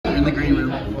in the green room.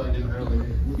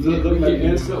 Look like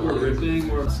ants that were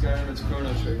ripping or Skyrim, it's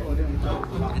Chrono Trigger.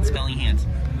 It's spelling hands.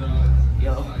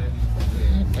 Yo.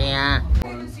 Yeah.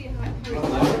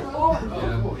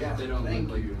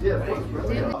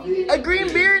 A green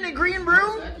beer in a green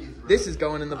room? This is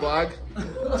going in the vlog.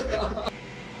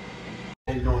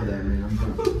 Ignore that, man. I'm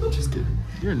drunk. Just kidding.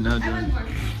 You're not drunk.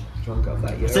 Drunk off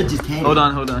that. I said just kidding. Hold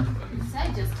on, hold on. You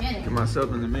said just kidding. Get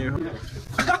myself in the mirror. Look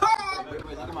at my eyes.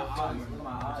 Look at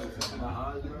my eyes. Look at my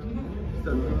eyes.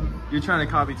 You're trying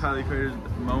to copy Tyler Creator's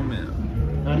moment.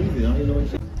 Not even. I don't even know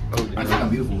what you're Oh, I think I'm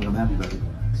beautiful and I'm happy about it.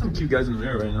 some cute guys in the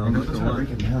mirror right now. I'm not gonna lie. Break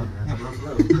it down, man.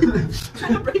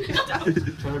 Trying to break it down.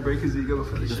 Trying to break his ego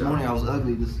before the This show. morning I was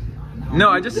ugly. No,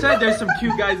 I just said there's some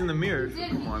cute guys in the mirror.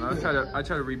 Come on, I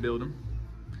try to rebuild them.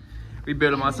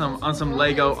 Rebuild them on some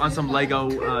Lego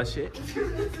shit.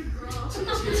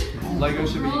 Lego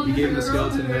should be, you gave him the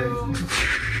skeleton head.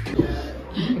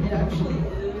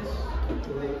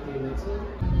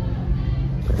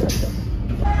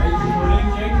 Are you recording,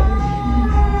 Jake?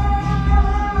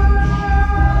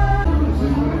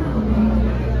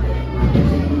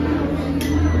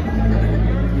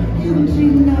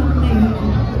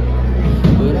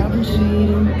 But I've been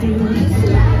cheating through this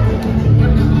life.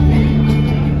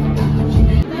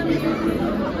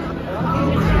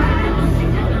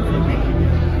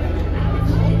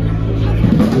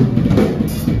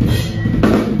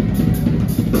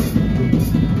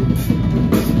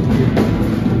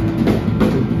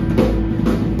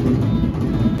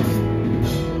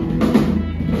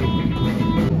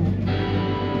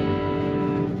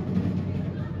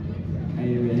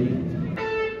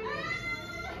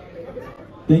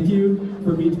 Thank you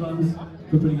for Beach Bums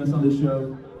for putting us on this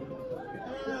show.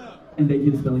 And thank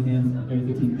you to Spelling Hands, Area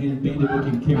 15, and Bandit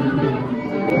Booking, Karen for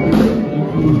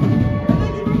Bandit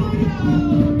Booking.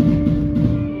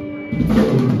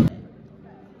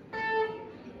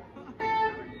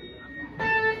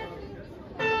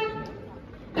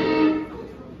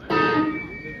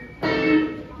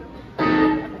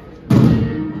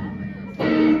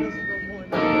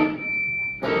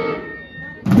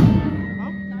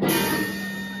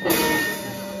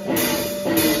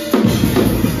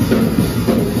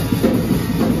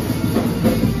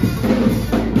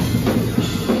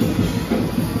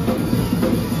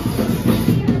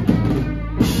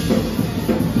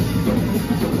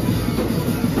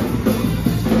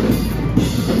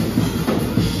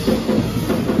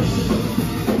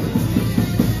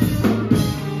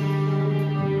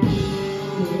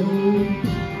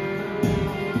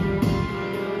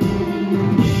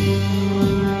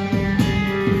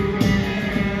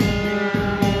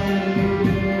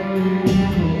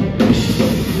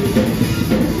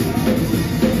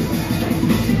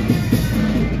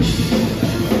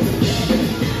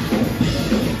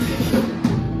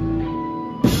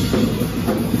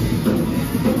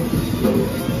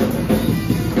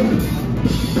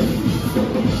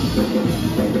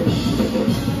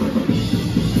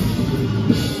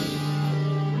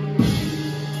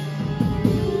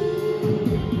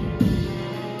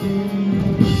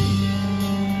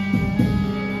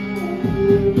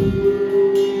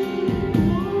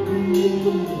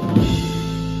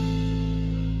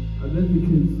 I'm at the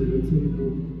consider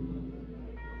table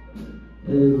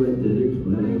and my dinner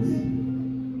class.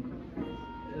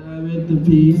 And I'm at the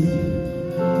piece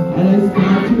and I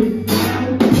start to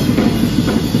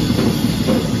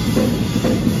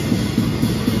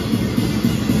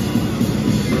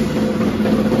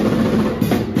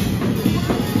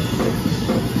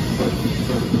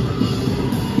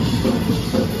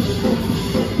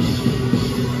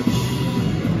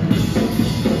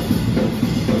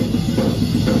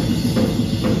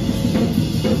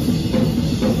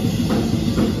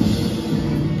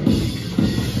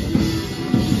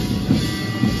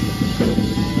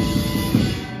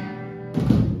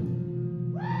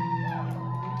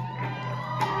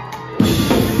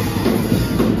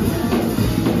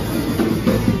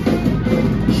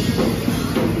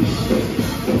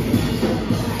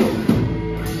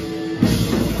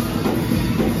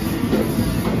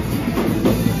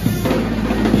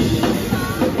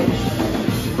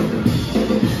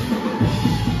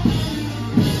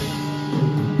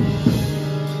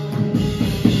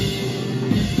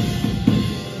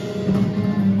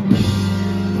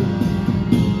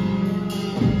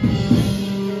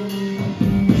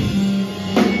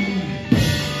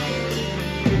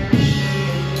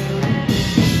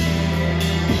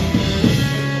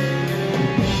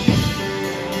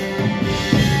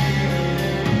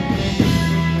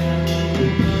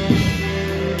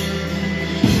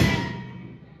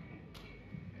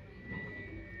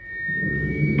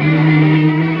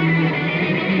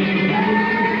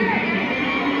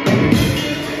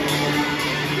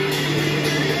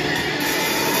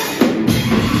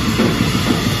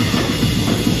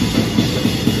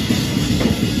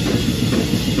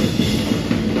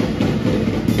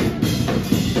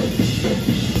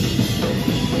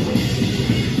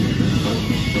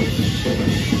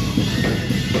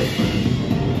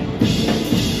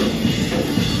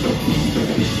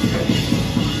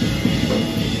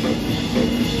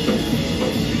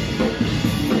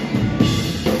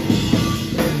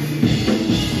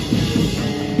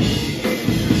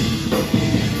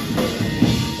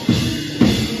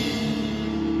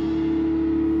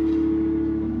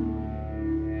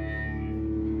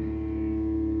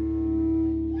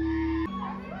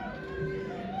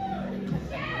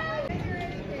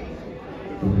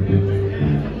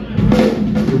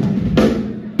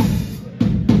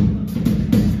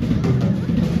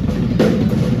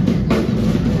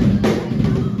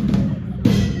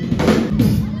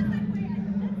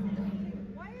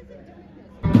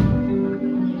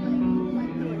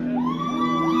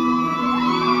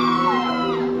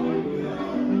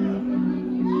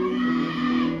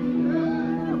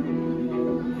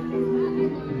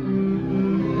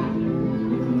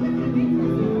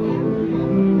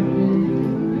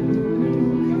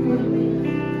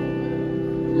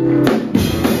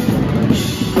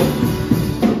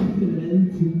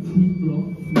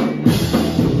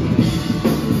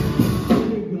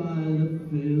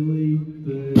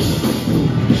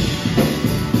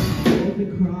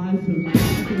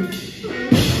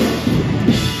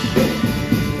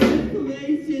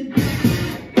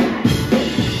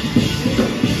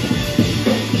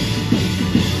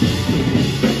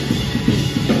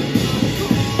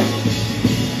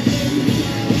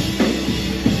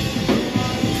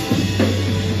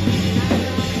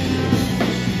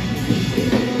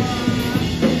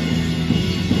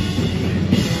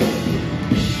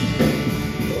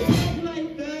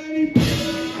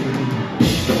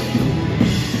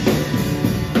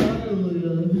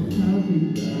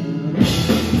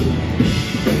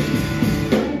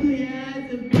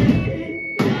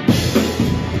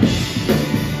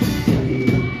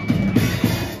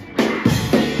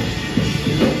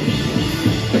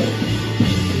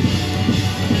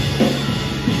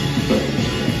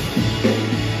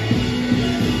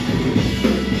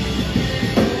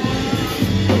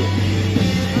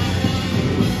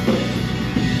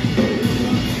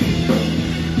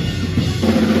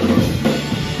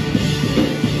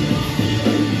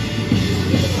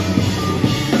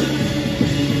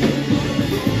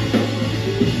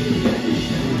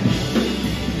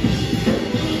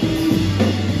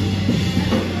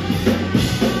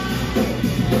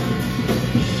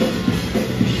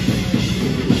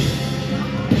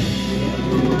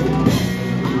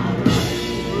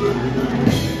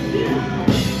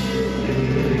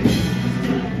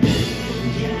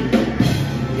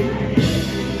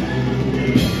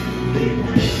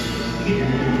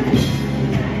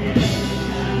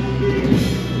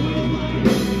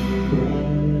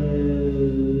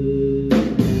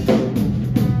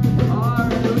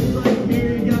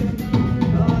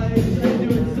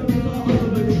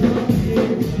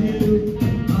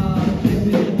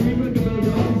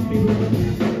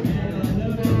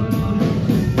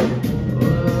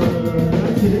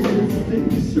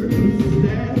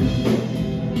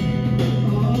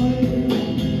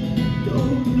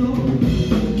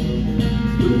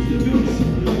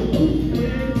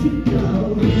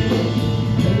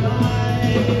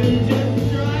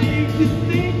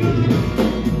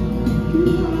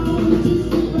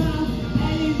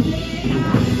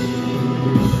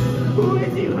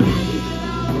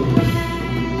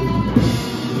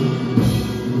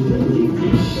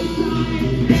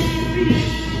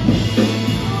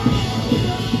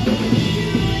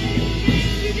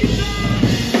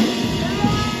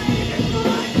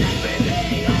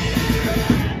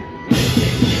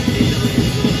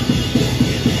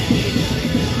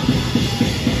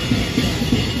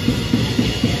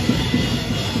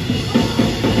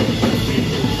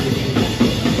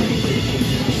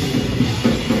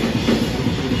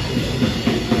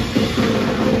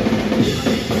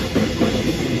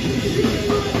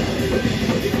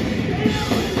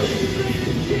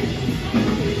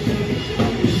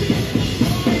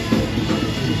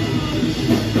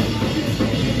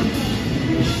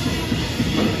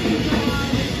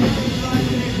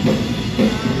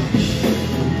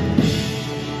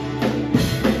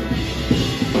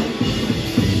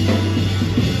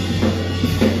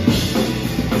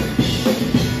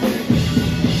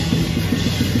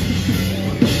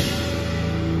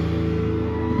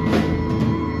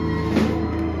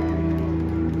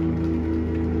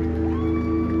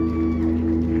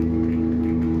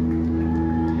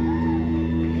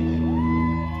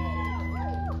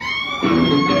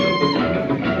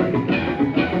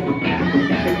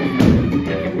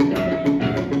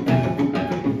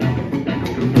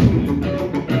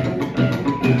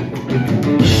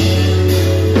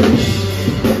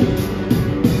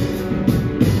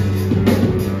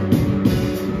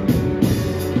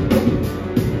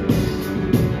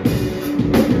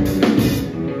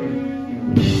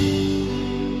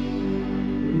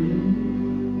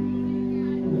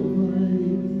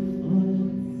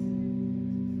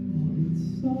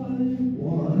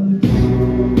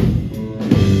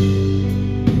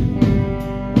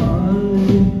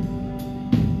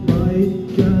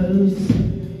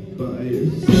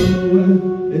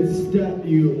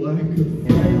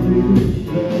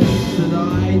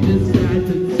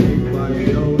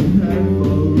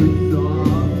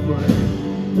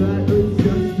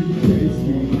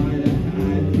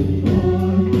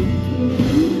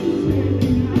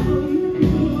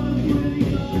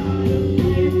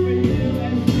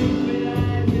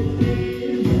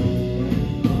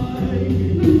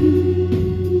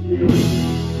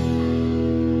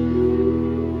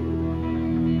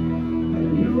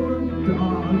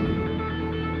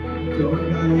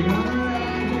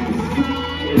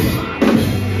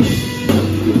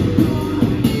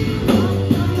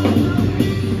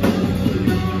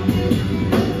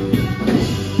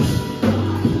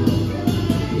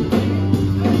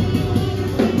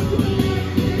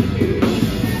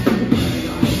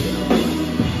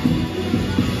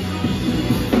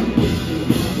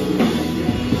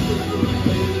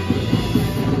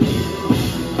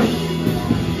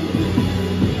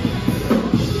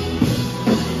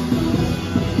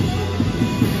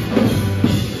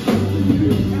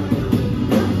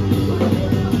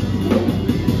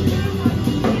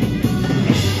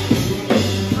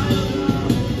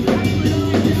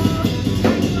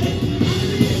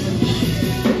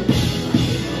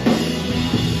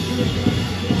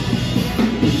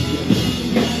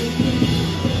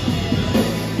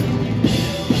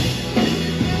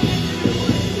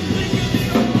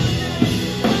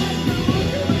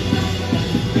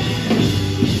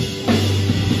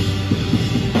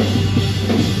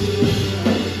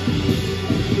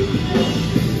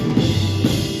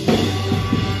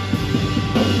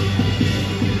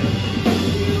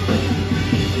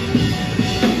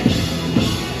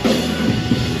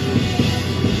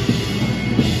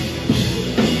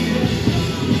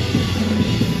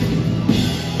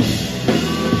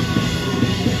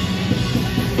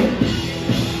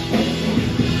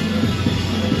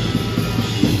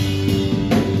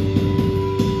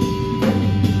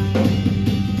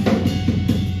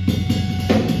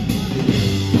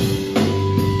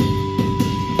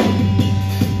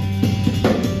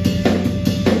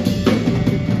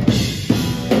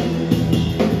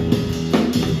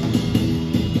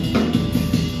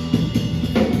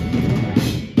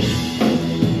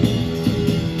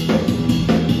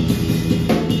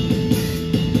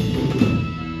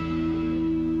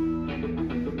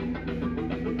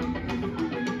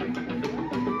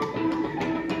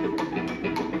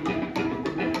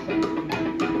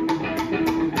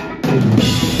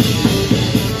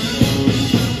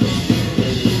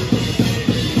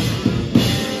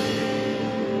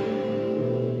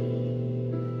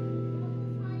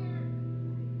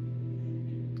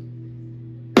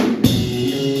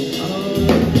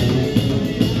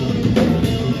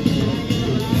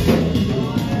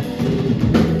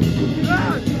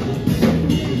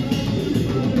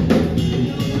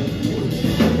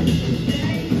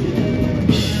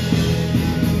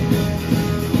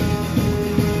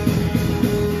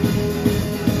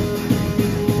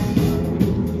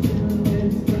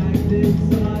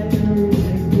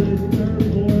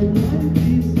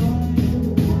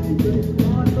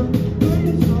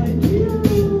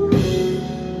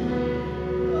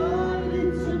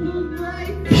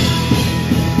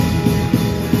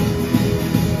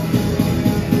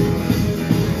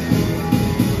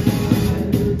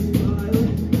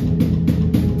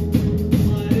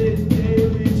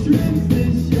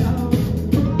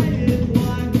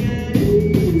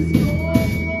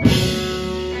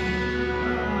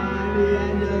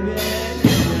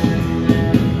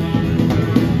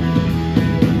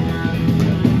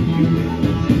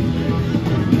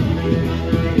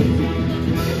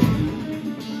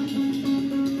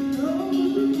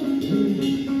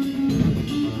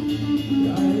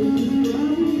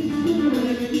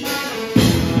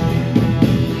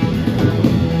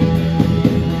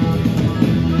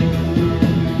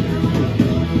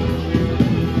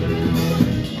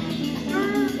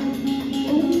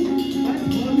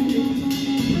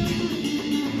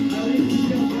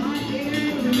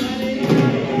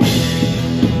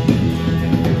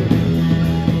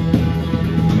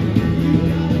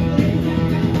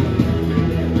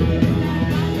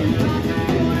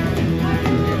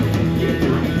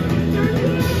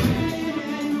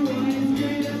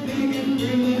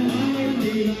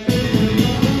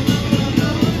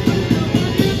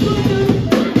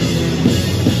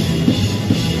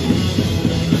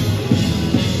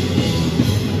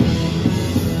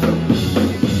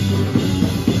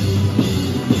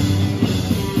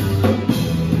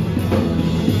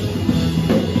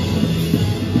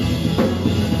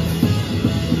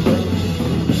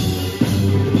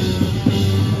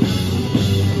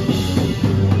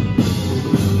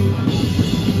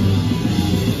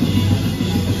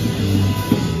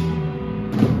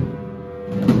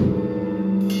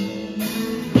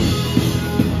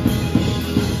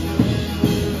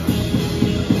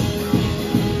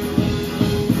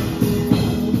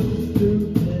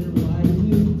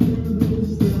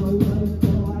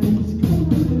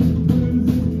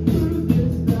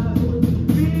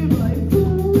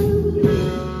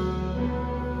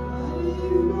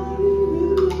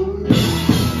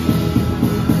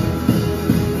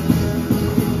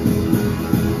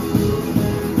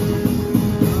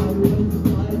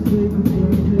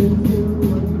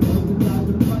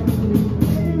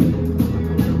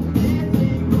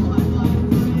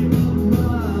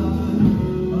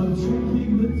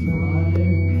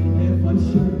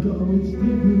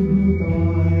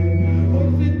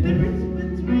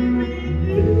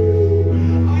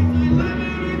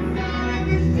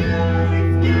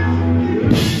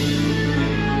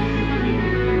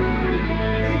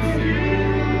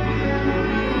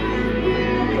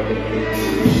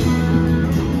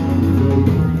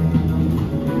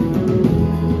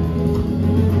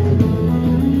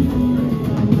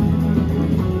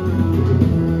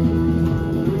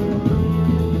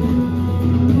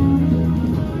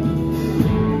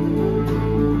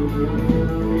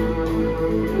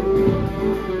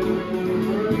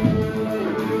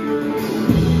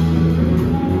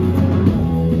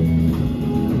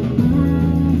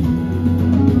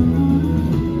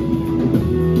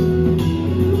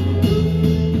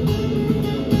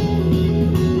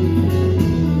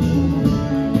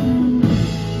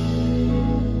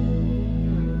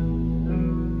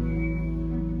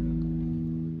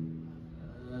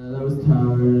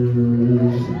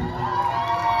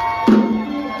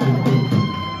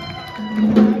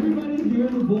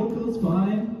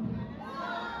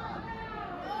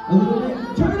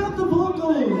Turn up the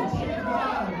vocals!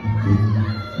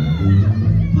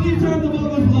 Please turn the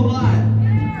vocals a lot.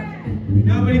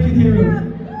 Nobody can hear them.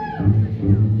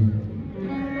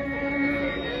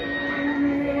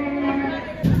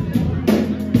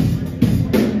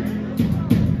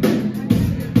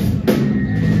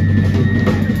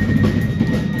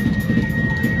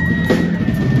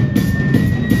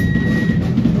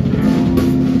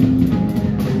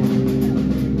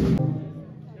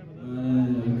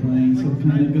 Playing some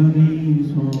kind of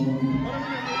gummies home.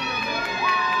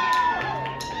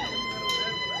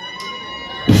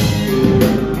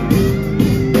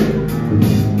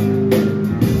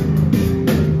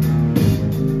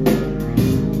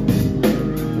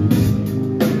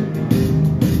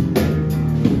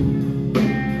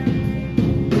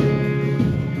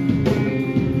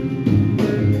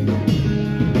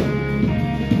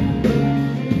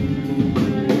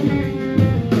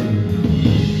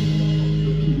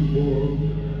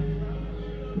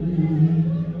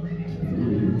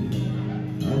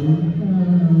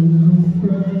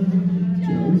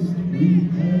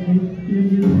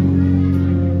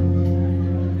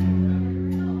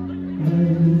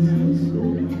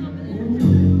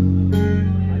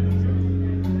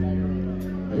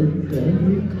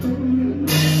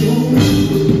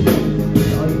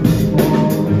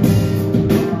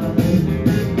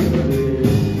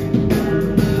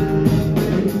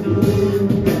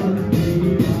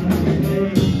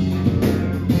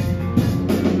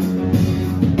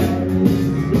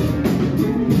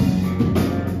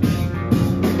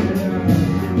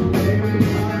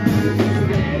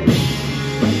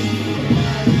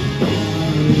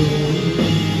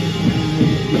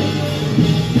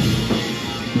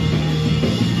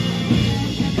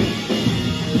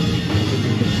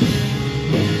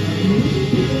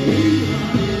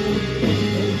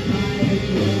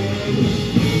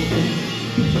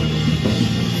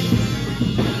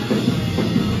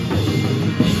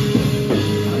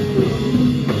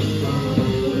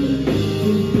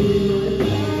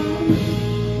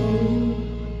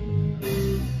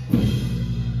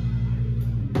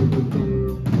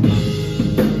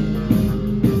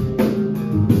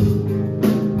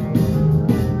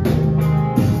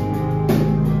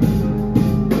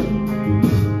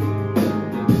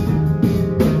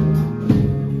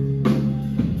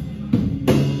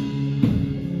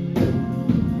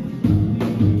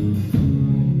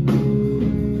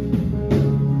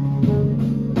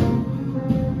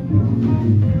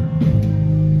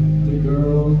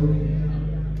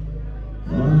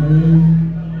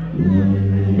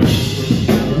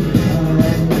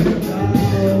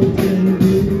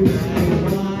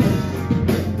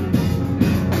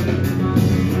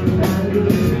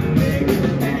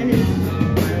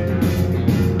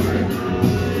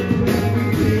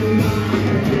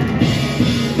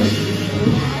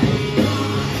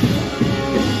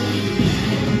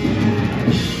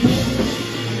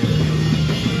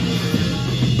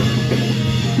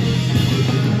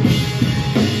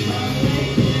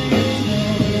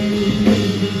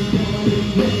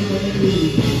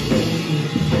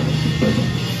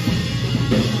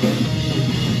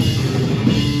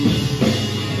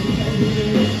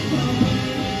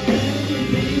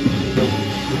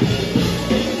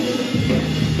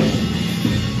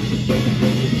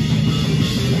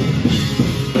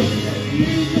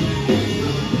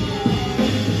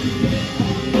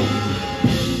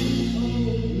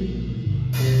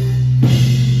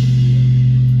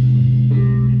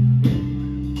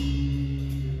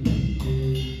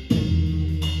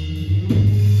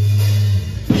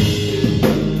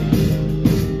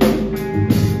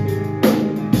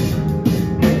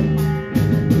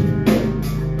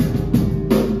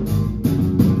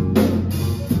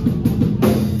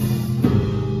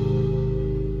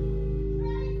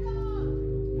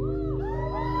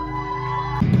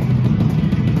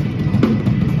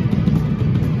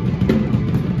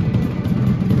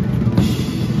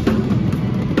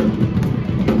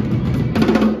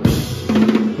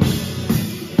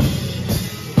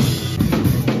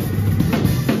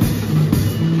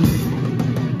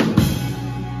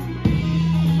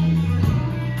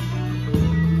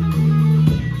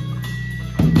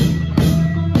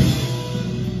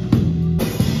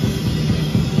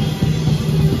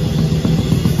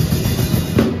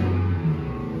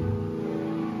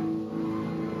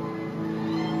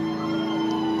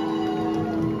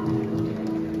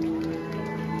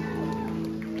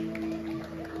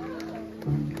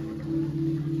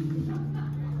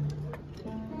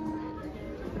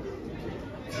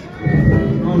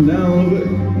 calm down a little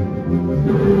bit.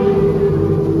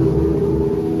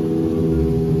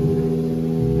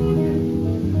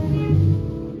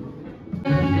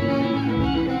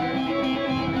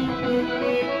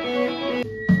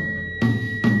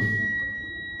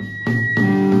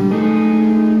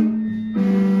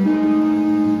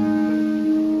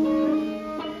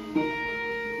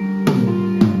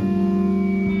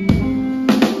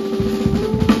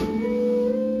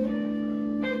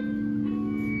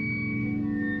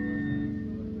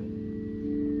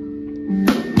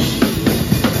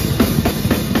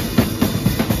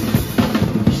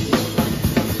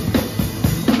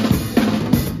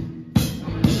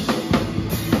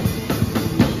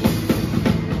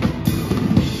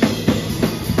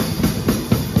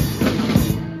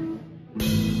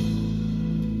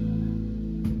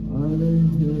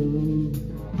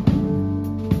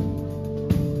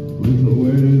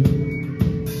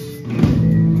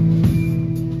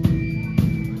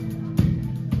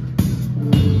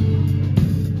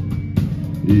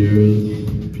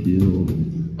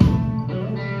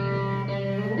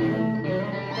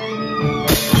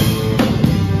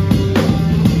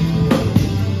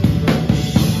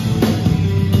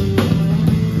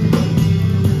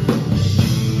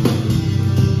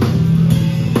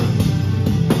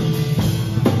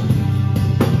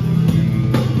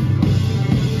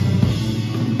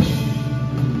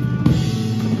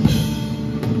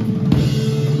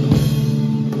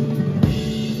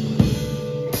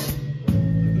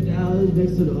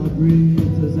 Next to the upbringing, to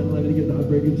the 7-Eleven to get the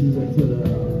upbreaker cheese, like to the, the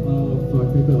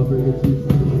upbreaker cheese.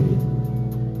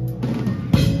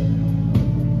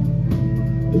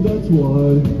 And that's why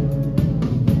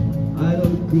I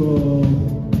don't go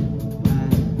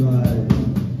at night.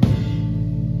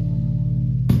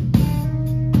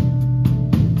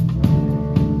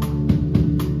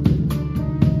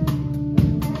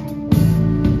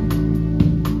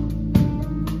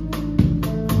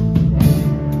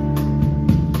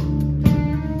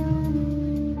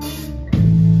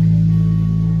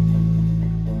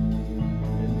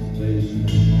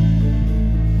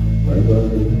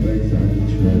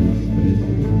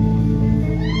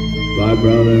 My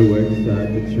brother works at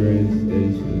the train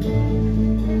station,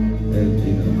 and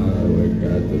you know how I work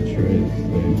at the train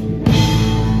station,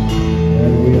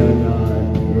 and we are not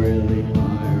really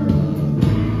higher up.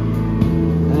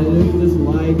 And if this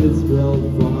light is spelled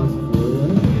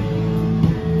phosphorus,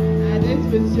 and it's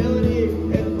facility,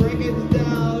 it breaks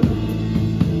down.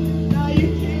 Now you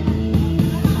can't.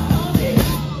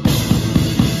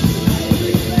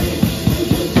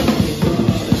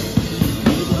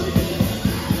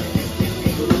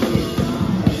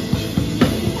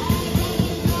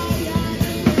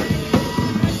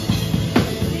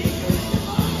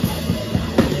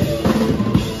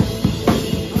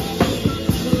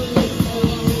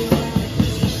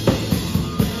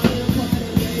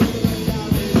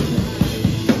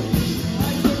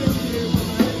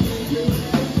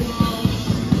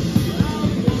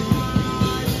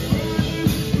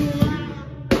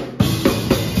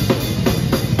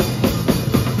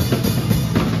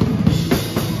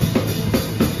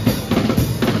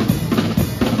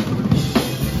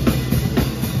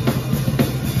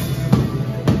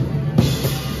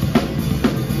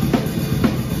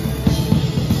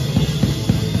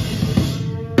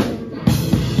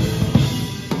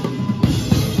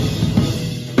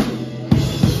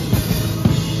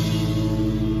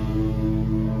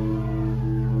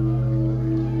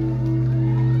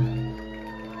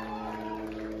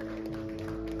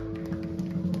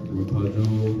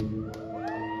 Pudgel.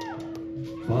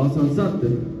 Follow us on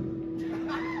something.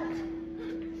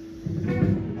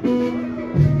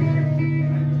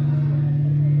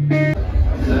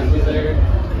 Zach was there.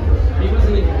 He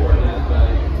wasn't even born yet, but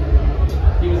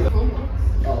he was.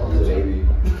 Oh, the baby.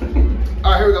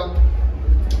 Alright, here we go.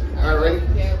 Alright, ready?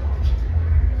 Yeah.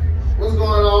 What's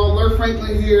going on? Lurk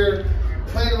Franklin here.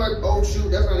 Planet Alert. Oh, shoot.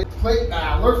 That's not it.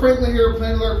 Lurk Franklin here.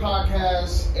 Planet Alert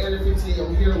Podcast. Area 15.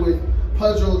 I'm here with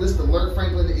Pudgel. This is the Lurk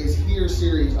Franklin is Here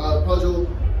series. Pudgel,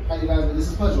 how you guys doing? This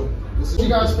is Pudgel. This is your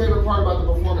guys' favorite part about the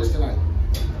performance tonight.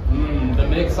 The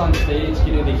mix on stage,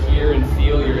 getting to hear and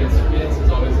feel your instruments is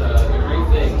always a great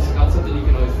thing. It's not something you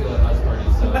can always feel at house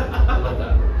parties, so I love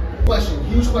that. Question,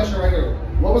 huge question right here.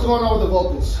 What was going on with the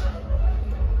vocals?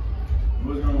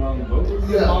 What was going on with vocals?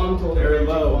 Yeah. Mom told me they were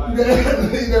low.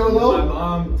 They were low? My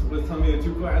mom was telling me to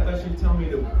too quiet. I thought she'd tell me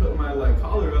to put my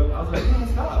collar up. I was like, man,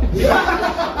 stop.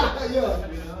 Yeah. You know,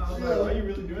 I was like, are you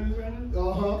really doing this right now?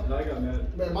 Uh-huh. And I got mad.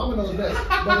 Man, Mama knows best.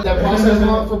 But that process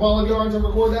long for Ball of Yards and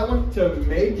record that one? To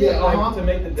make it, Yeah, like, to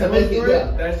make the demo for it,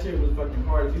 yeah. that shit was fucking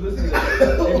hard. If you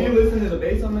listen to the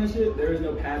bass on that shit, there is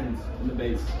no patterns in the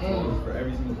bass for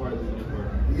every single part of the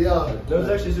part. Yeah. That was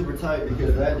actually super tight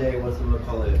because that day, what's the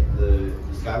call it? The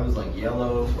sky was like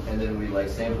yellow, and then we like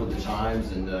sampled the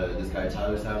chimes in this guy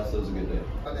Tyler's house. So it was a good day.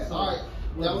 Okay, all right.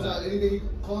 That was anything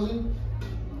closing?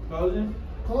 Closing?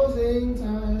 Closing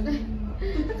time.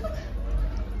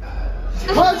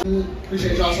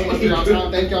 Appreciate y'all so much for y'all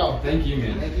time. Thank y'all. Thank you,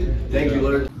 man. Thank you,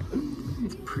 Lord.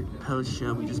 Post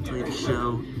show, we just played the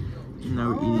show.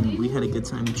 Now we're eating. We had a good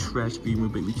time. Trash beamer,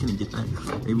 but we couldn't get that.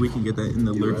 Maybe we can get that in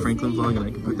the Lord Franklin vlog, and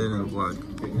I can put that in the vlog.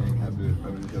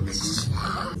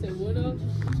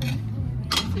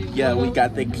 Yeah, we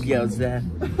got the gyoza,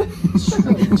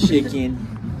 chicken.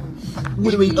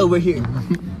 What are we over here?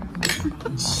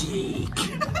 Jake.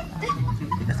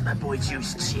 That's my boy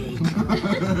Juice Jake.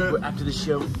 We're after the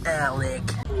show, Alec.